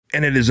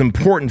And it is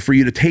important for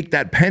you to take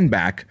that pen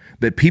back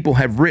that people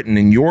have written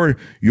in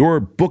your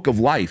book of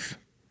life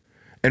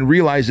and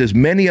realize there's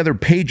many other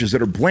pages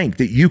that are blank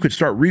that you could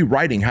start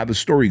rewriting how the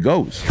story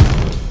goes.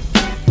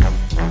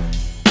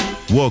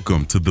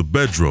 Welcome to the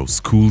Bedros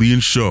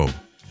Keuilian Show.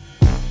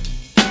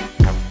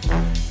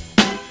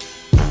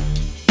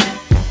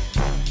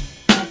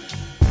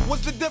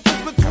 What's the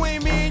difference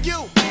between me and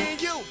you?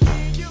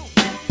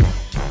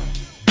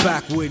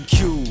 Back when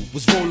Q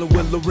was rolling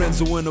with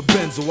Lorenzo in a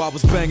Benzo, I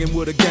was banging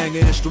with a gang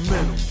of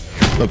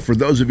instrumentals. Look, for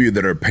those of you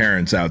that are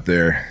parents out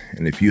there,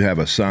 and if you have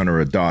a son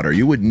or a daughter,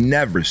 you would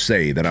never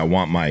say that I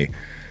want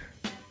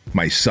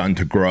my son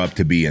to grow up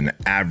to be an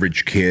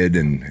average kid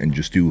and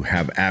just to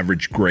have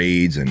average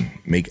grades and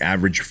make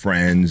average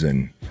friends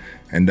and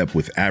end up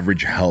with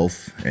average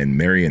health and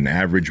marry an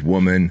average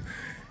woman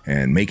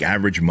and make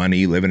average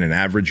money, live in an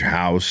average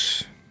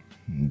house,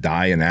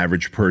 die an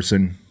average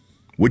person.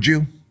 Would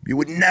you? You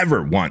would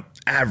never want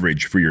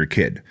average for your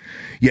kid.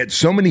 Yet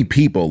so many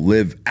people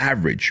live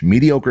average,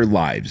 mediocre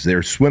lives.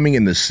 They're swimming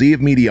in the sea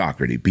of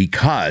mediocrity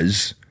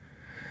because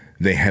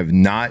they have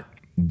not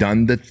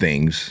done the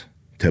things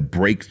to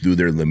break through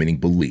their limiting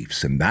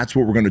beliefs. And that's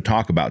what we're going to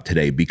talk about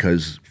today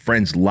because,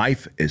 friends,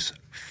 life is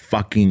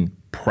fucking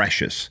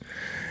precious.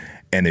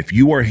 And if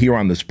you are here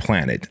on this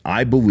planet,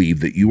 I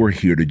believe that you are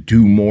here to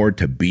do more,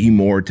 to be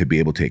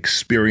able to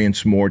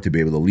experience more, to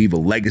be able to leave a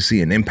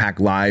legacy and impact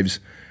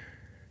lives.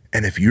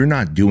 And if you're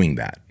not doing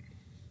that,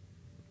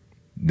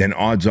 then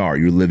odds are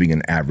you're living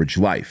an average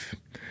life.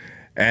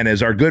 And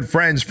as our good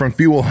friends from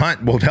Fuel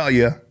Hunt will tell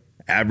you,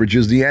 average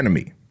is the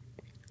enemy.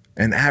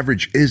 And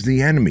average is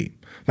the enemy.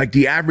 Like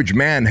the average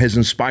man has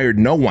inspired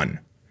no one.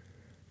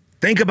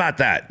 Think about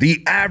that.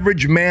 The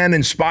average man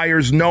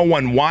inspires no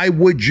one. Why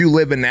would you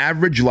live an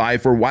average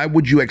life, or why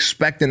would you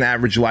expect an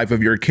average life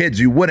of your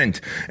kids? You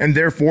wouldn't. And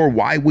therefore,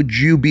 why would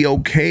you be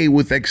okay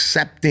with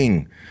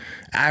accepting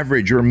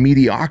average or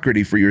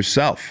mediocrity for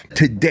yourself?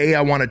 Today,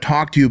 I want to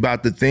talk to you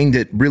about the thing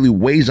that really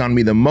weighs on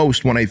me the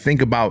most when I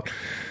think about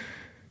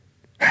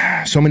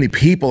so many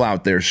people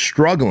out there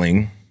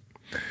struggling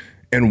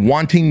and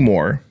wanting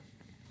more,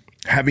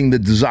 having the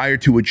desire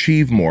to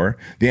achieve more,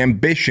 the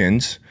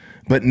ambitions,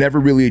 but never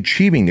really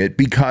achieving it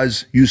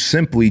because you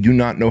simply do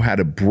not know how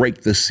to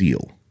break the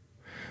seal.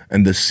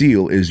 And the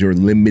seal is your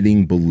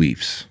limiting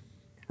beliefs,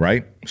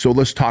 right? So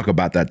let's talk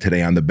about that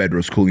today on the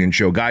Bedros Keuilian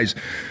Show. Guys,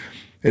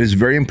 it is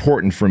very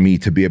important for me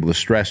to be able to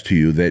stress to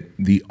you that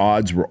the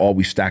odds were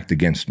always stacked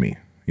against me.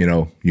 You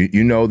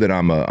know that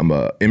I'm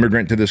a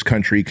immigrant to this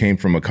country, came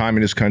from a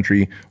communist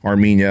country,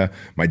 Armenia.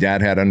 My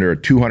dad had under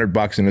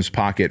 $200 in his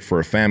pocket for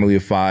a family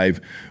of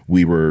 5.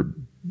 We were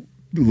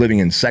living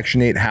in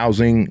Section 8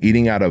 housing,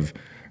 eating out of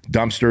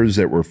dumpsters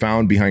that were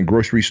found behind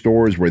grocery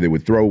stores where they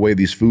would throw away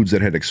these foods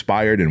that had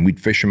expired, and we'd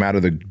fish them out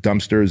of the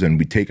dumpsters and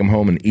we'd take them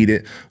home and eat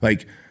it.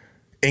 Like,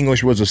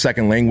 English was a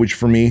second language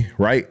for me,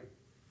 right?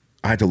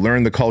 I had to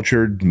learn the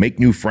culture, make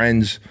new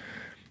friends.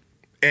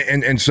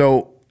 And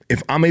so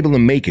if I'm able to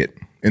make it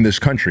in this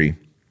country,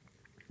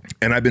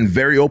 and I've been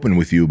very open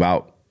with you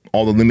about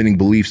all the limiting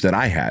beliefs that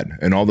I had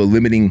and all the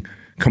limiting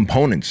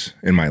components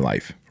in my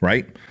life,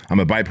 right? I'm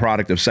a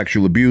byproduct of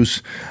sexual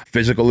abuse,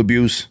 physical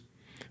abuse,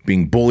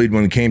 being bullied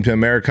when it came to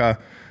America.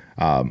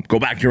 Go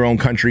back to your own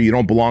country. You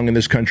don't belong in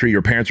this country.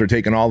 Your parents are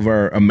taking all of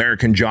our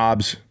American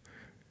jobs.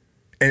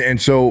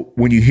 And so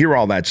when you hear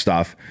all that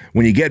stuff,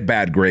 when you get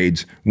bad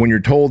grades, when you're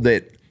told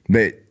that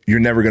you're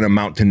never going to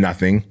amount to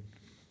nothing,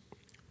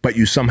 but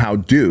you somehow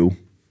do,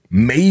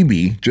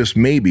 maybe, just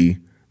maybe,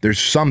 there's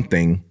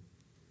something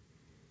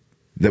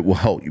that will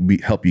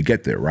help you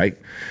get there, right?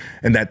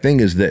 And that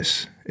thing is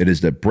this. It is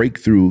to break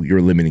through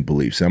your limiting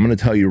beliefs. And I'm going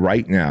to tell you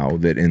right now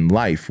that in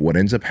life, what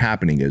ends up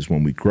happening is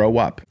when we grow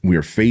up, we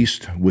are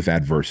faced with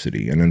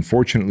adversity. And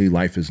unfortunately,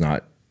 life is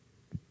not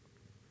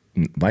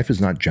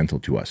gentle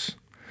to us.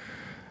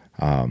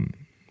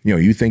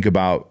 You think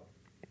about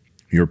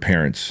your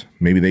parents.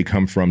 Maybe they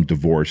come from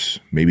divorce.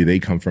 Maybe they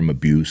come from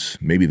abuse.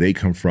 Maybe they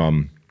come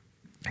from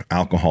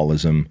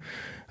alcoholism.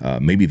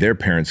 Maybe their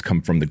parents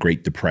come from the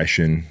Great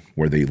Depression,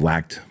 where they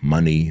lacked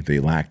money, they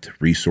lacked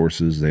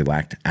resources, they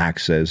lacked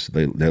access,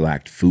 they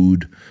lacked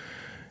food.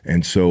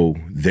 And so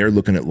they're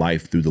looking at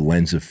life through the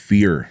lens of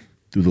fear,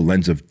 through the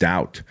lens of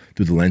doubt,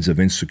 through the lens of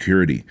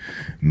insecurity.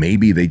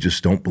 Maybe they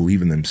just don't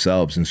believe in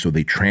themselves, and so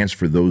they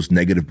transfer those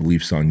negative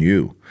beliefs on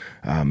you.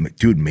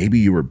 Dude, maybe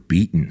you were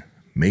beaten.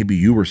 Maybe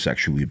you were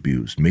sexually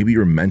abused. Maybe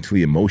you're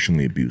mentally,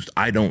 emotionally abused.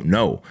 I don't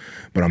know.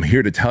 But I'm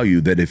here to tell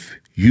you that if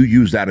you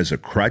use that as a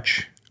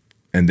crutch,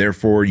 and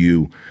therefore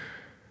you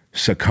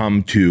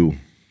succumb to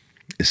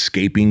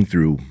escaping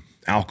through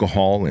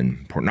alcohol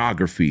and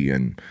pornography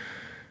and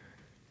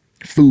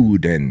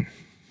food and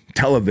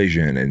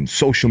television and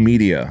social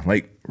media,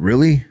 like,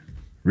 really?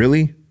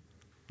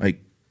 Like,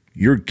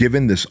 you're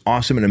given this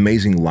awesome and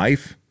amazing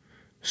life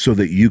so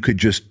that you could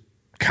just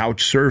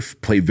couch surf,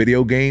 play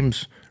video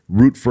games,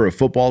 root for a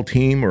football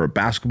team or a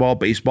basketball,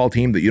 baseball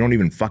team that you don't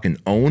even fucking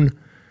own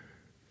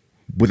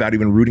without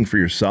even rooting for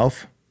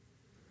yourself?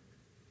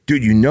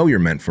 Dude, you know you're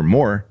meant for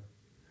more.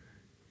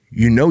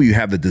 You know you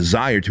have the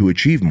desire to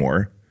achieve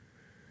more.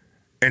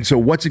 And so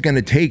what's it going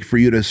to take for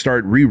you to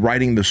start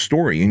rewriting the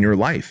story in your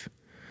life?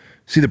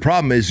 See, the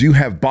problem is you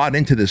have bought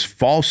into this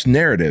false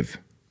narrative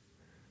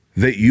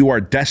that you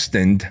are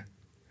destined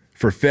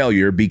for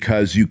failure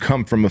because you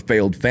come from a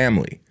failed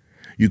family.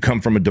 You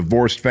come from a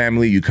divorced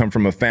family. You come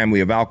from a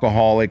family of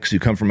alcoholics. You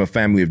come from a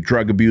family of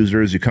drug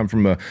abusers. You come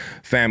from a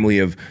family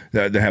of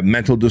that have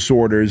mental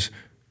disorders.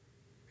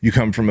 You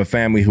come from a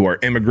family who are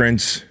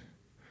immigrants.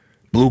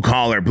 Blue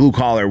collar.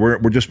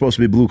 We're just supposed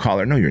to be blue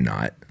collar. No, you're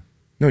not.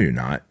 No, you're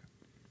not.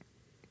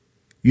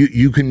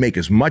 You can make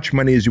as much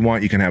money as you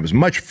want. You can have as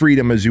much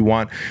freedom as you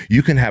want.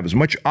 You can have as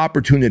much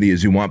opportunity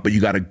as you want, but you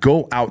got to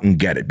go out and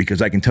get it.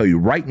 Because I can tell you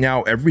right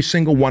now, every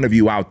single one of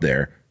you out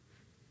there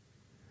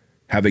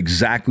have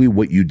exactly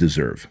what you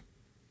deserve.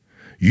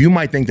 You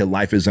might think that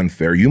life is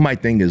unfair. You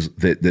might think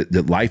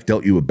that life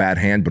dealt you a bad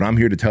hand, but I'm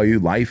here to tell you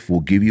life will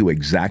give you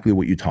exactly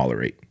what you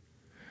tolerate.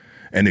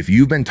 And if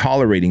you've been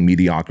tolerating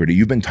mediocrity,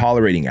 you've been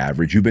tolerating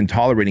average, you've been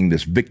tolerating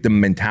this victim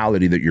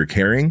mentality that you're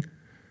carrying,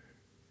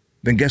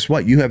 then guess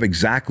what? You have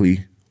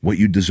exactly what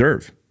you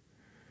deserve.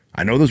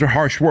 I know those are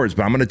harsh words,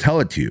 but I'm going to tell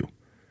it to you.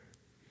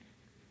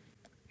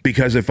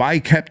 Because if I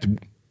kept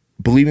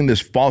believing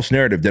this false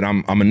narrative that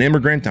I'm an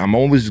immigrant, I'm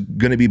always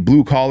going to be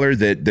blue collar,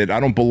 that I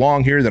don't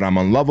belong here, that I'm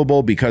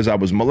unlovable because I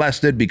was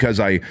molested, because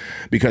I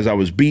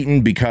was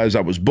beaten, because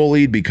I was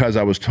bullied, because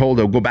I was told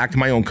I'll go back to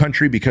my own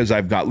country, because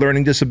I've got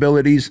learning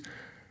disabilities,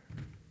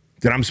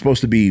 that I'm supposed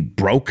to be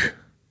broke,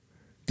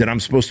 that I'm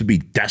supposed to be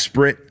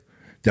desperate,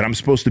 that I'm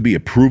supposed to be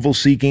approval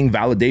seeking,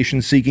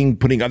 validation seeking,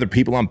 putting other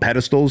people on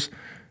pedestals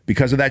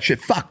because of that shit.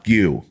 Fuck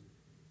you.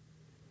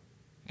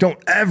 Don't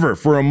ever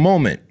for a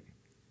moment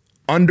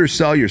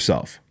undersell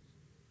yourself.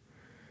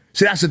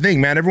 See, that's the thing,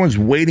 man. Everyone's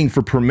waiting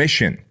for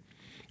permission.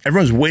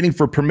 Everyone's waiting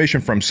for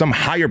permission from some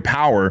higher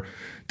power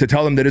to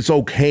tell them that it's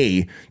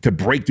okay to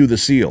break through the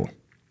seal,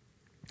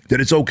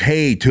 that it's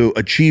okay to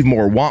achieve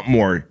more, want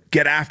more,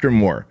 get after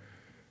more.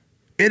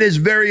 It is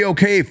very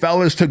okay,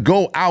 fellas, to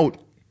go out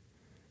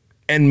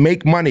and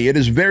make money. It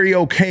is very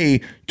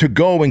okay to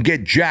go and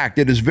get jacked.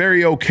 It is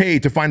very okay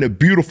to find a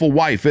beautiful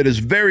wife. It is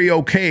very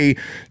okay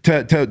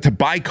to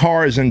buy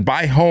cars and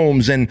buy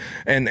homes and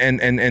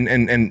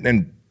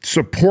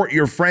support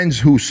your friends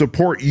who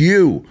support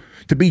you,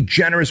 to be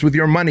generous with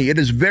your money. It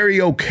is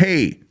very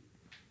okay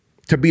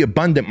to be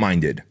abundant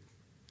minded.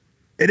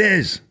 It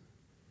is.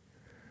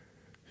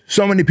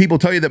 So many people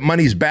tell you that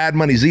money's bad,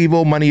 money's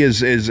evil, money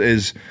is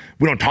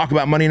we don't talk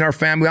about money in our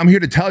family. I'm here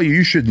to tell you,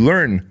 you should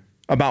learn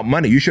about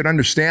money. You should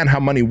understand how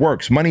money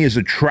works. Money is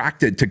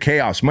attracted to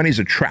chaos. Money is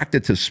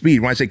attracted to speed.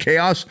 When I say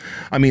chaos,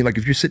 I mean, like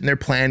if you're sitting there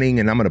planning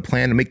and I'm going to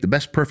plan to make the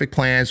best perfect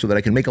plan so that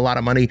I can make a lot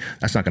of money,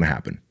 that's not going to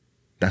happen.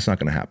 That's not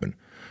going to happen.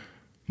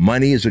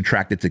 Money is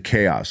attracted to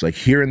chaos. Like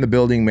here in the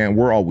building, man,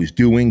 we're always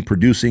doing,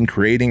 producing,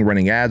 creating,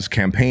 running ads,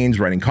 campaigns,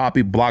 writing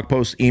copy, blog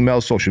posts,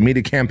 emails, social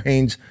media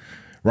campaigns,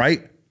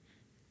 right?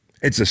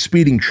 It's a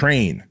speeding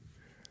train.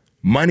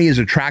 Money is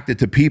attracted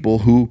to people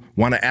who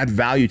want to add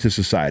value to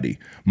society.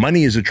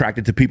 Money is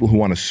attracted to people who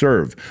want to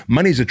serve.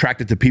 Money is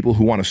attracted to people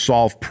who want to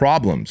solve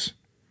problems.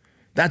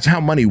 That's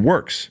how money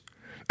works.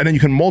 And then you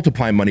can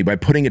multiply money by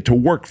putting it to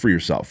work for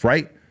yourself,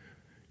 right?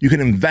 You can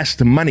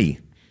invest money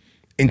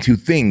into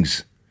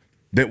things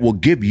that will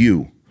give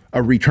you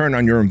a return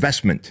on your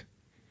investment.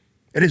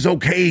 It is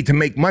okay to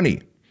make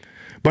money.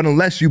 But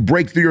unless you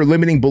break through your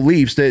limiting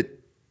beliefs that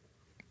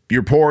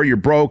you're poor, you're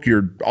broke,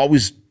 you're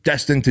always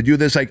destined to do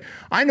this. Like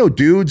I know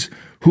dudes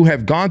who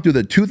have gone through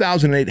the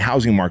 2008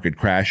 housing market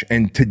crash,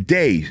 and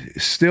today,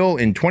 still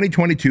in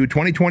 2022,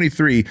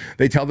 2023,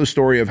 they tell the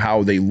story of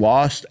how they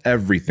lost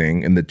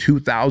everything in the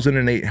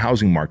 2008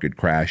 housing market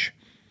crash.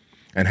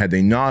 And had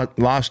they not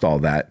lost all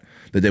that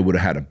they would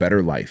have had a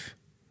better life.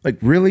 Like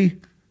really?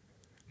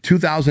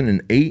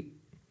 2008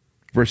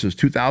 versus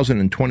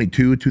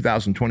 2022,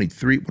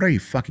 2023? What are you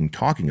fucking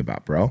talking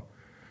about, bro?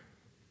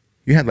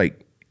 You had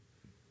like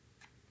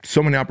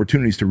so many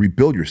opportunities to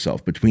rebuild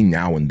yourself between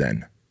now and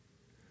then.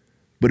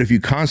 But if you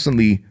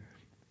constantly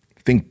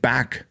think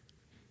back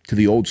to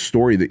the old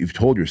story that you've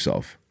told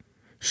yourself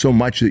so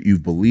much that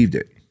you've believed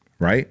it,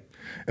 right?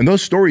 And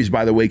those stories,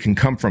 by the way, can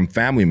come from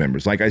family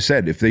members. Like I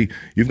said, if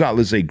you've got,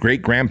 let's say,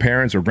 great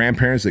grandparents or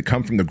grandparents that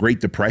come from the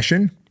Great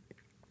Depression,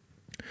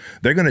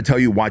 they're going to tell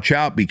you, watch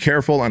out, be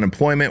careful,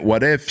 unemployment,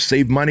 what if,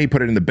 save money,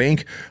 put it in the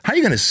bank. How are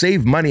you going to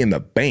save money in the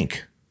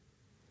bank?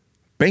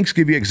 Banks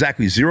give you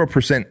exactly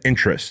 0%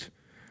 interest.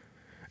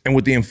 And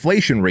with the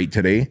inflation rate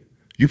today,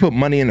 you put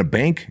money in a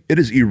bank, it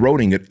is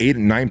eroding at 8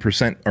 and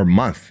 9% a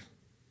month.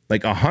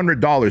 Like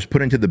 $100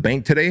 put into the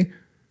bank today,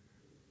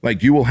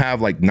 like you will have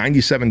like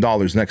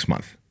 $97 next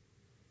month.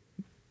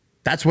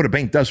 That's what a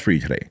bank does for you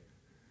today.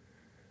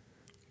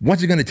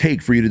 What's it going to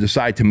take for you to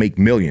decide to make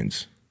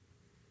millions?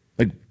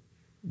 Like,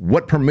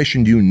 what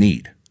permission do you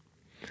need?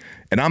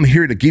 And I'm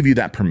here to give you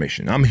that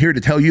permission. I'm here to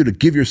tell you to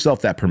give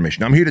yourself that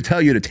permission. I'm here to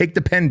tell you to take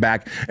the pen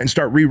back and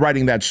start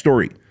rewriting that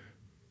story.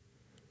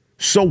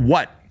 So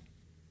what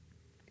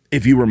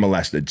if you were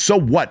molested? So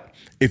what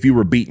if you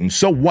were beaten?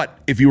 So what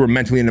if you were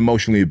mentally and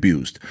emotionally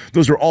abused?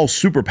 Those are all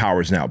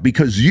superpowers now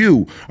because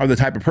you are the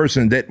type of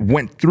person that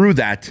went through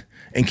that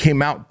and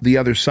came out the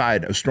other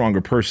side a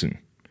stronger person.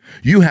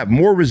 You have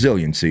more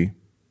resiliency.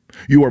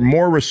 You are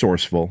more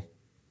resourceful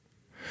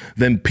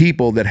than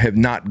people that have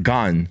not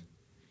gone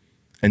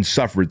and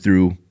suffered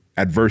through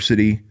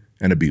adversity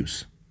and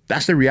abuse.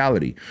 That's the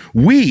reality.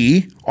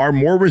 We are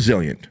more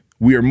resilient.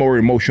 We are more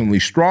emotionally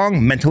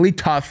strong, mentally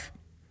tough,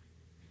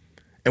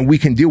 and we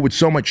can deal with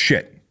so much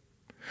shit.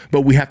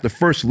 But we have to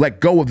first let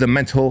go of the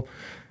mental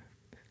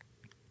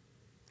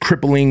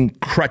crippling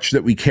crutch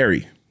that we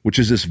carry, which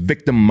is this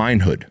victim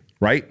mindhood,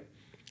 right?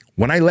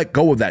 When I let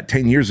go of that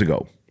 10 years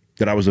ago,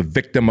 that I was a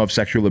victim of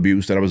sexual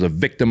abuse, that I was a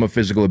victim of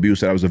physical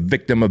abuse, that I was a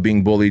victim of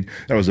being bullied,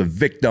 that I was a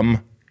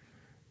victim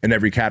in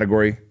every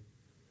category.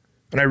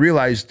 And I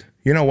realized,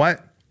 you know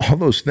what? All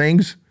those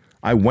things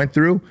I went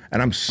through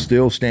and I'm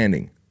still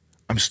standing.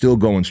 I'm still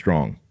going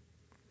strong.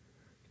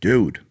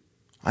 Dude,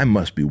 I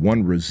must be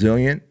one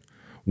resilient,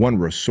 one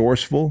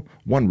resourceful,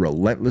 one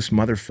relentless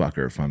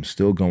motherfucker if I'm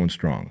still going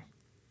strong.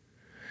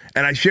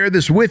 And I share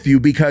this with you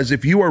because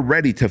if you are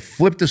ready to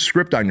flip the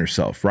script on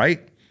yourself,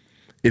 right?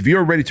 If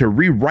you're ready to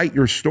rewrite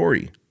your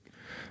story,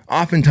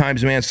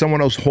 oftentimes, man,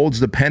 someone else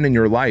holds the pen in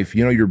your life.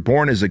 You know, you're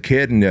born as a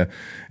kid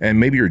and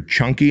maybe you're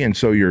chunky. And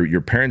so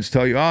your parents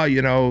tell you, oh,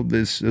 you know,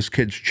 this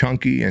kid's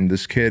chunky and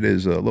this kid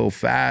is a little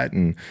fat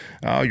and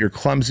oh, you're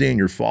clumsy and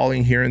you're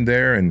falling here and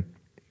there. And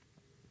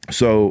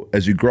so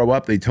as you grow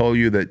up, they tell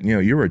you that, you know,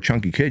 you were a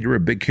chunky kid. You were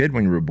a big kid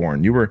when you were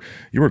born. You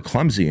were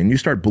clumsy, and you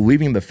start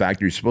believing the fact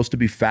that you're supposed to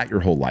be fat your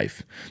whole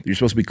life. That you're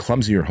supposed to be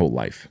clumsy your whole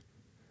life.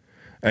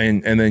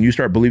 And then you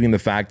start believing the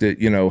fact that,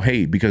 you know,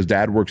 hey, because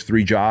dad works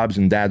 3 jobs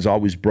and dad's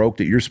always broke,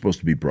 that you're supposed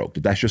to be broke.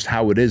 That that's just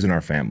how it is in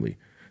our family.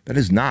 That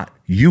is not.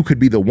 You could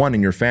be the one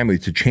in your family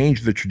to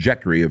change the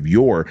trajectory of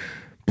your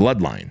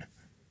bloodline.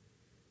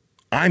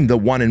 I'm the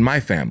one in my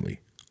family.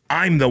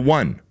 I'm the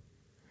one.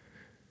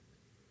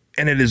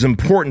 And it is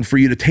important for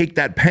you to take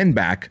that pen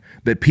back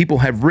that people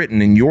have written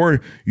in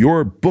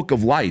your book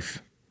of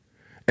life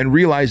and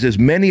realize there's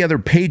many other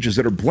pages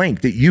that are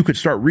blank that you could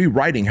start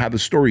rewriting how the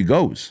story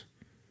goes.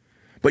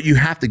 But you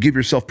have to give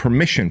yourself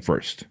permission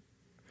first.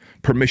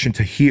 Permission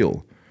to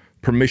heal.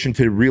 Permission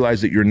to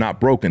realize that you're not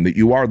broken, that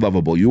you are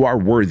lovable, you are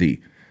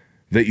worthy,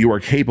 that you are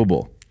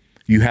capable.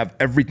 You have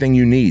everything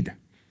you need.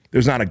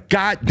 There's not a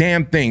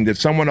goddamn thing that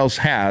someone else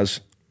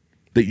has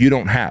that you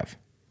don't have.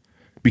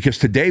 Because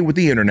today with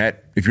the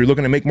internet, if you're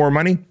looking to make more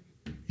money,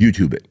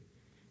 YouTube it.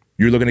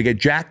 You're looking to get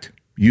jacked,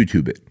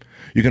 YouTube it.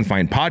 You can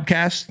find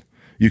podcasts.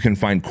 You can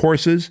find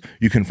courses,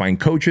 you can find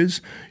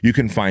coaches, you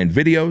can find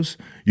videos,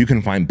 you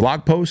can find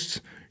blog posts,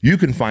 you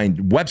can find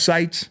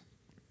websites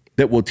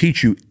that will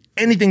teach you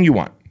anything you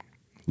want.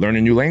 Learn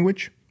a new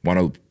language?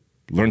 Want to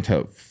learn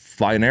to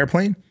fly an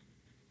airplane?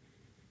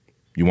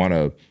 You want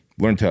to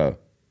learn to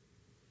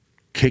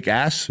kick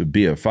ass,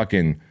 be a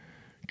fucking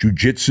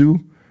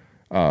jujitsu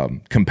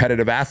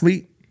competitive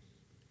athlete?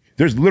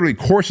 There's literally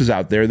courses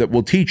out there that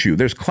will teach you.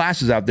 There's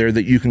classes out there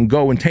that you can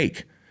go and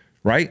take,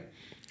 right?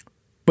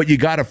 But you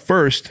got to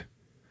first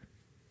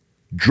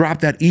drop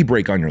that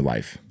e-brake on your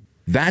life.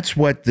 That's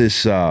what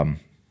this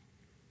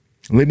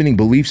limiting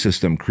belief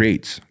system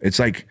creates. It's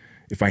like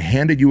if I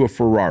handed you a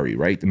Ferrari,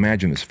 right?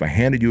 Imagine this. If I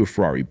handed you a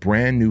Ferrari,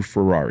 brand new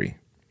Ferrari,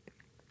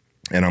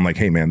 and I'm like,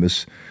 hey, man,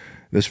 this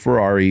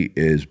Ferrari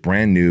is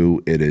brand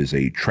new. It is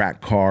a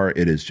track car.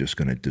 It is just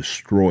going to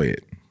destroy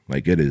it.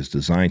 Like it is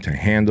designed to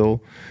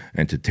handle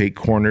and to take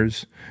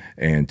corners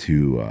and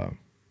to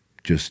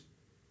just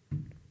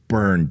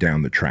burn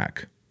down the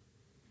track.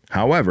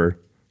 However,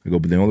 I go,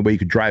 but the only way you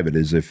could drive it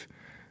is if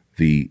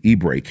the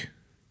e-brake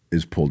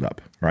is pulled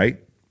up, right?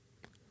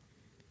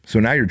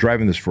 So now you're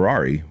driving this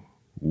Ferrari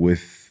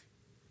with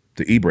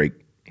the e-brake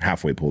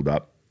halfway pulled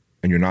up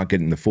and you're not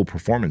getting the full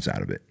performance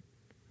out of it.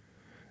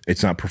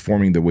 It's not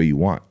performing the way you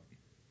want.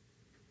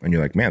 And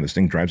you're like, man, this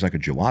thing drives like a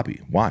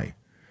jalopy. Why?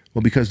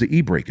 Well, because the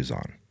e-brake is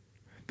on.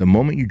 The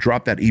moment you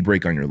drop that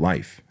e-brake on your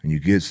life, and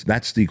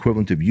that's the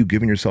equivalent of you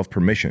giving yourself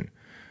permission,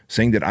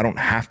 saying that I don't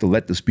have to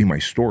let this be my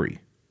story.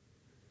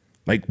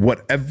 Like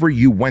whatever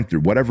you went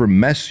through, whatever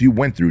mess you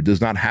went through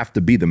does not have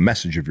to be the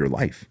message of your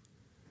life.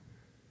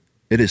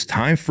 It is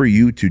time for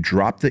you to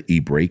drop the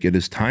e-brake. It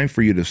is time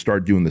for you to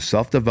start doing the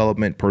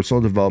self-development,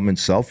 personal development,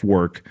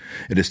 self-work.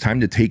 It is time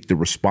to take the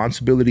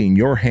responsibility in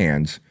your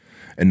hands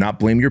and not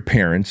blame your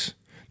parents,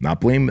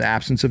 not blame the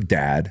absence of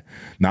dad,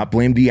 not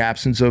blame the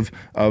absence of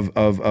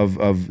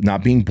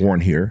not being born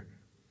here,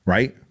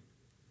 right?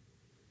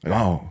 Like,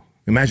 oh,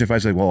 imagine if I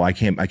was like, well, I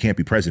can't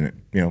be president.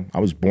 You know,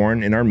 I was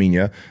born in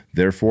Armenia,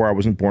 therefore I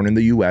wasn't born in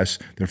the US,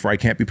 therefore I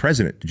can't be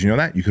president. Did you know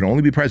that? You can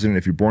only be president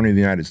if you're born in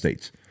the United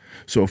States.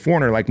 So a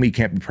foreigner like me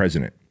can't be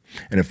president.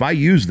 And if I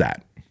use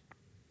that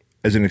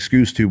as an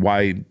excuse to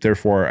why,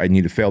 therefore, I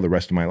need to fail the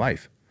rest of my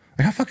life,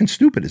 like how fucking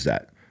stupid is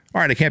that?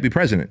 All right, I can't be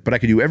president, but I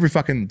could do every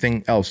fucking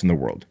thing else in the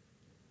world.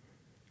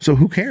 So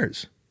who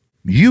cares?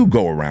 You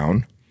go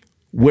around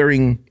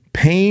wearing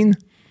pain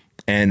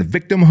and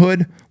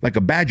victimhood like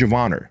a badge of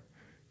honor,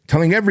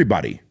 telling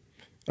everybody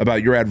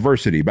about your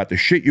adversity, about the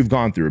shit you've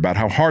gone through, about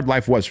how hard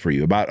life was for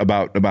you, about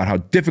how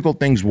difficult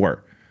things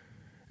were,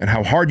 and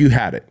how hard you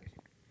had it,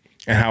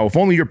 and how if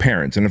only your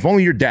parents, and if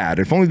only your dad,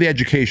 if only the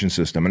education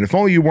system, and if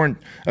only you weren't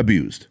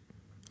abused.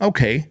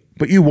 Okay,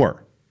 but you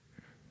were.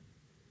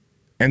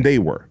 And they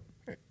were.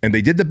 And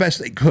they did the best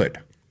they could.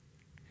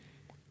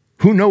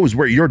 Who knows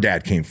where your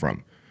dad came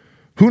from?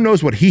 Who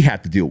knows what he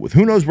had to deal with?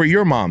 Who knows where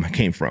your mom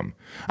came from?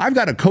 I've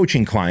got a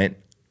coaching client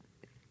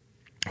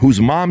whose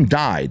mom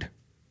died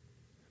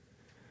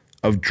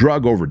of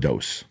drug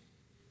overdose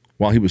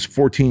while he was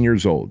 14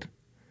 years old.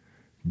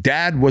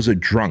 Dad was a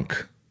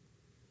drunk.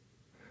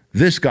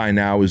 This guy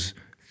now is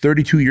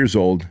 32 years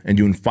old and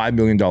doing $5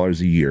 million a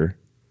year,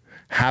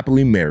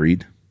 happily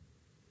married,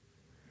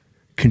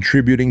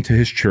 contributing to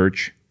his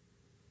church,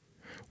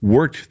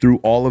 worked through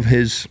all of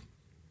his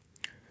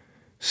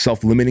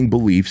self-limiting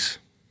beliefs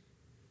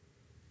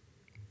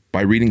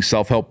by reading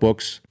self-help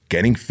books,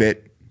 getting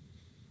fit.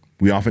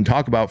 We often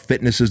talk about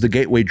fitness as the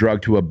gateway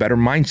drug to a better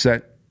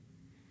mindset,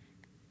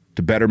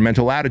 to better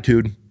mental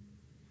attitude,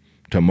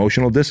 to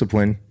emotional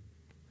discipline.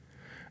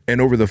 And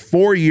over the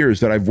 4 years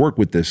that I've worked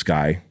with this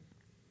guy,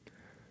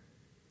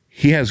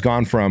 he has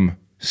gone from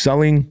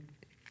selling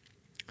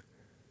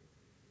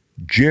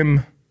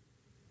gym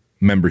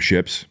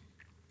memberships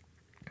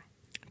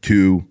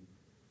to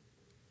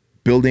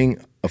building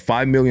a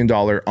 $5 million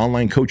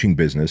online coaching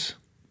business,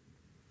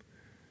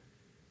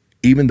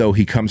 even though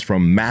he comes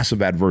from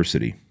massive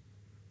adversity.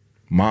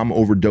 Mom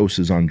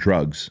overdoses on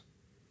drugs,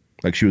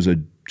 like she was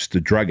just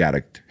a drug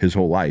addict his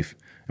whole life.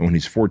 And when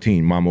he's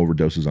 14, mom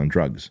overdoses on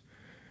drugs.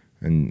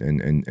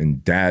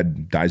 And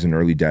dad dies an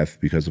early death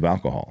because of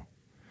alcohol.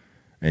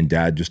 And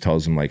dad just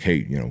tells him, like,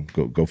 hey,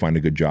 go find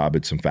a good job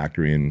at some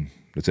factory, and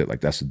that's it.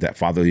 Like, that's that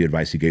fatherly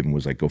advice he gave him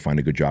was like, go find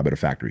a good job at a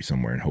factory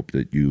somewhere and hope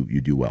that you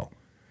do well.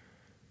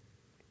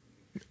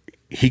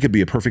 He could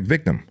be a perfect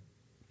victim,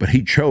 but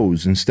he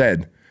chose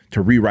instead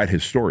to rewrite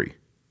his story.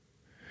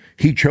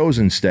 He chose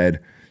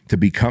instead to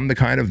become the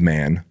kind of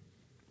man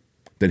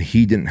that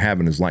he didn't have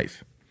in his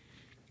life.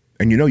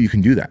 And you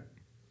can do that.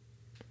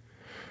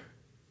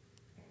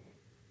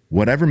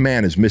 Whatever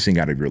man is missing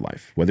out of your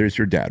life, whether it's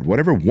your dad,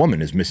 whatever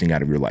woman is missing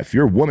out of your life, if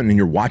you're a woman and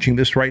you're watching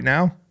this right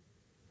now,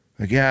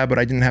 like, yeah, but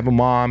I didn't have a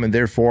mom and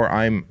therefore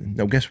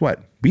no, guess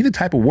what? Be the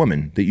type of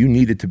woman that you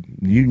needed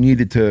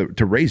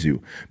to raise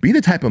you. Be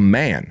the type of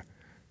man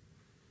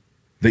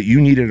that you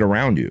needed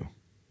around you.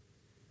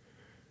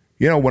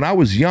 When I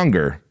was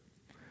younger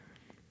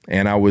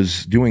and I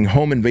was doing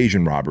home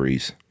invasion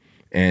robberies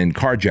and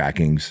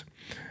carjackings,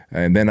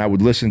 and then I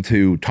would listen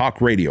to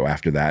talk radio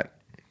after that.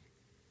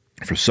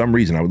 For some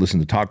reason, I would listen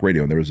to talk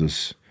radio, and there was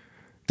this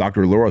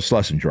Dr. Laura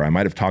Schlesinger. I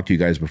might have talked to you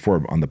guys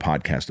before on the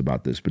podcast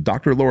about this, but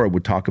Dr. Laura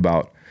would talk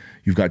about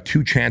you've got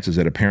two chances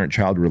at a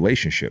parent-child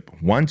relationship.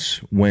 Once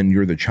when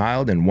you're the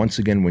child, and once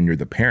again when you're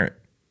the parent.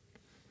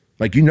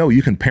 Like,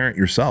 you can parent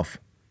yourself.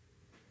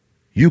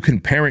 You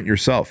can parent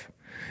yourself.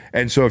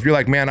 And so if you're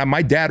like, man,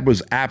 my dad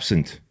was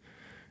absent.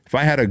 If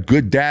I had a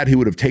good dad, he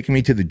would have taken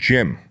me to the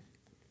gym.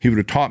 He would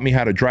have taught me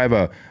how to drive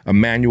a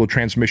manual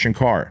transmission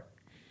car.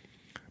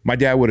 My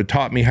dad would have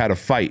taught me how to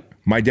fight.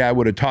 My dad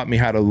would have taught me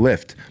how to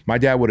lift. My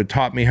dad would have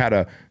taught me how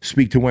to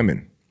speak to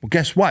women. Well,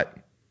 guess what?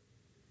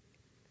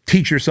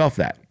 Teach yourself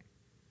that.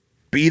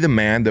 Be the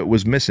man that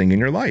was missing in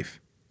your life.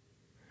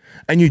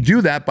 And you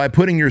do that by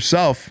putting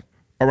yourself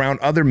around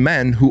other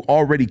men who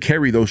already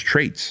carry those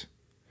traits.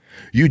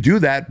 You do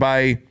that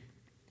by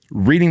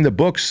reading the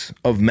books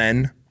of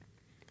men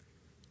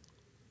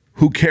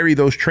who carry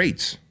those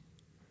traits.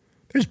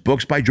 There's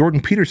books by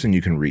Jordan Peterson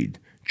you can read,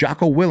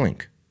 Jocko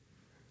Willink,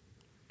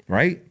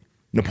 right?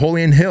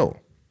 Napoleon Hill.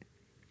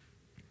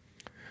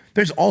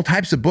 There's all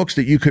types of books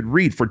that you could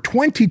read. For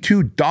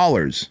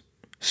 $22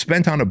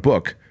 spent on a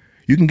book,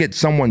 you can get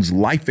someone's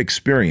life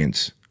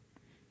experience,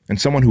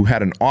 and someone who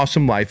had an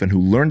awesome life and who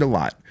learned a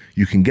lot.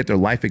 You can get their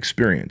life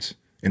experience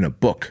in a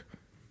book.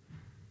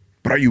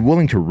 But are you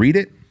willing to read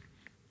it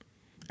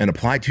and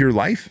apply it to your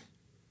life?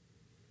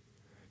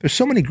 There's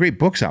so many great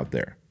books out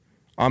there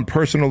on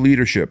personal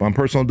leadership, on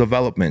personal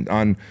development,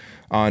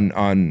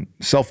 on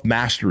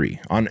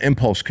self-mastery, on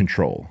impulse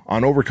control,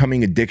 on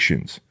overcoming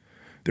addictions.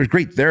 There's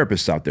great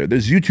therapists out there.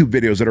 There's YouTube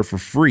videos that are for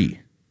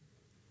free.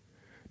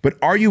 But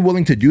are you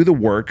willing to do the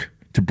work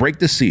to break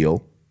the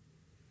seal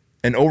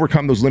and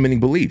overcome those limiting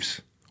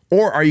beliefs?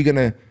 Or are you going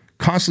to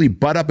constantly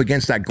butt up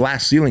against that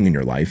glass ceiling in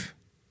your life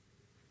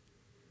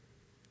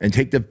and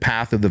take the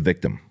path of the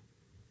victim?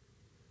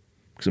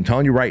 Because I'm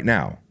telling you right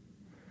now,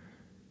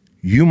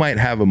 you might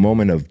have a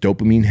moment of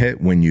dopamine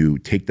hit when you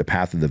take the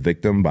path of the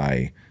victim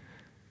by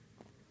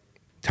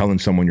telling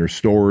someone your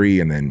story,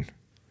 and then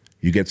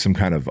you get some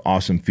kind of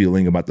awesome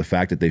feeling about the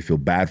fact that they feel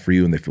bad for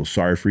you and they feel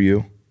sorry for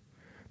you.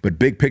 But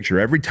big picture,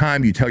 every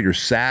time you tell your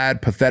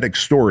sad, pathetic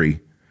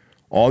story,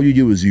 all you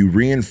do is you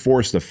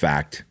reinforce the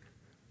fact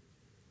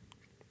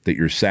that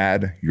you're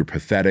sad, you're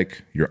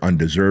pathetic, you're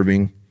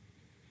undeserving.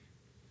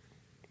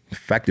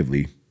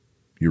 Effectively,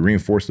 you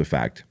reinforce the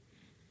fact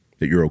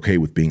that you're okay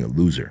with being a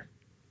loser.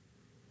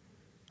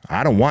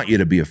 I don't want you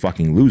to be a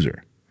fucking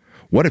loser.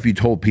 What if you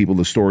told people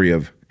the story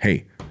of,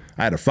 hey,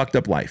 I had a fucked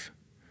up life,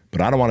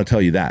 but I don't want to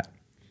tell you that.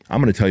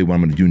 I'm going to tell you what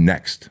I'm going to do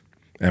next,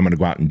 and I'm going to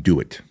go out and do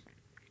it.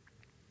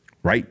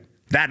 Right?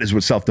 That is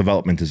what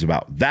self-development is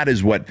about. That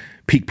is what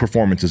peak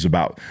performance is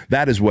about.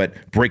 That is what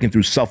breaking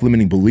through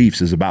self-limiting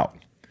beliefs is about,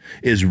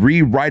 is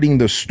rewriting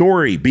the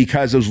story.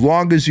 Because as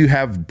long as you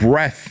have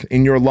breath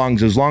in your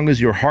lungs, as long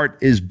as your heart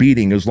is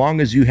beating, as long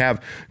as you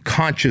have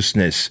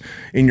consciousness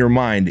in your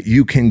mind,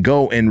 you can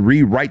go and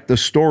rewrite the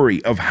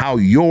story of how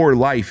your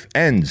life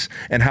ends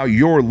and how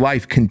your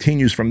life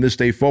continues from this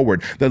day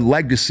forward, the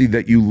legacy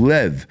that you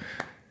live.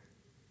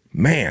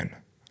 Man,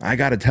 I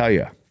got to tell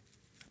you,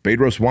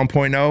 Bedros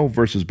 1.0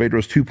 versus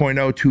Bedros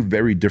 2.0, two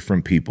very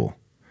different people.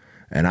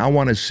 And I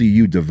want to see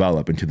you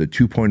develop into the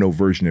 2.0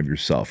 version of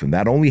yourself. And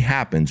that only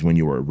happens when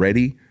you are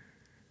ready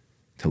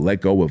to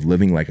let go of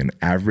living like an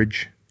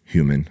average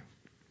human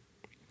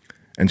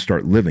and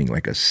start living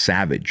like a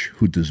savage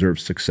who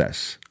deserves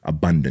success,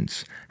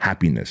 abundance,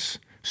 happiness,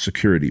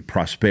 security,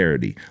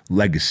 prosperity,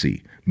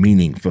 legacy,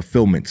 meaning,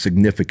 fulfillment,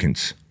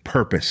 significance,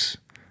 purpose.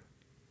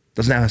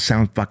 Doesn't that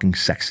sound fucking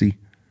sexy?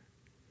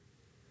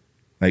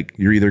 Like,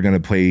 you're either going to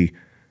play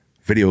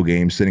video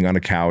games sitting on a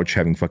couch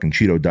having fucking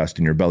Cheeto dust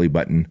in your belly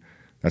button.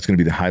 That's going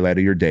to be the highlight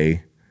of your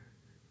day,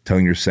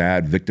 telling your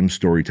sad victim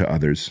story to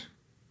others.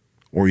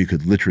 Or you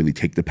could literally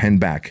take the pen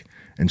back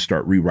and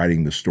start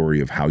rewriting the story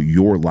of how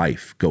your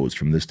life goes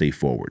from this day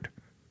forward.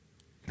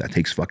 That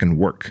takes fucking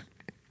work.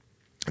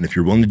 And if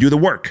you're willing to do the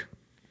work,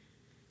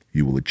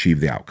 you will achieve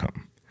the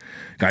outcome.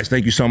 Guys,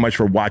 thank you so much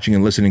for watching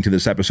and listening to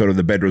this episode of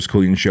the Bedros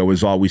Keuilian Show.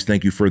 As always,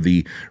 thank you for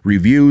the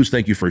reviews.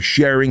 Thank you for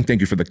sharing.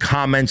 Thank you for the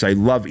comments. I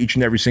love each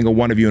and every single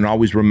one of you. And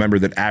always remember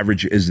that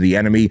average is the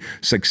enemy.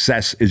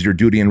 Success is your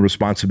duty and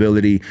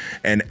responsibility.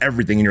 And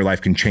everything in your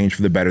life can change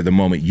for the better the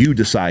moment you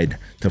decide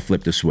to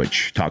flip the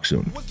switch. Talk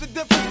soon. What's the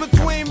difference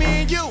between me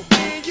and you?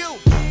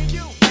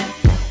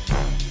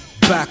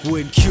 Back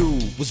when Q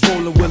was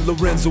rolling with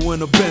Lorenzo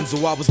in a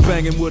Benzo, I was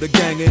banging with a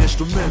gang of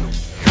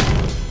instrumentals.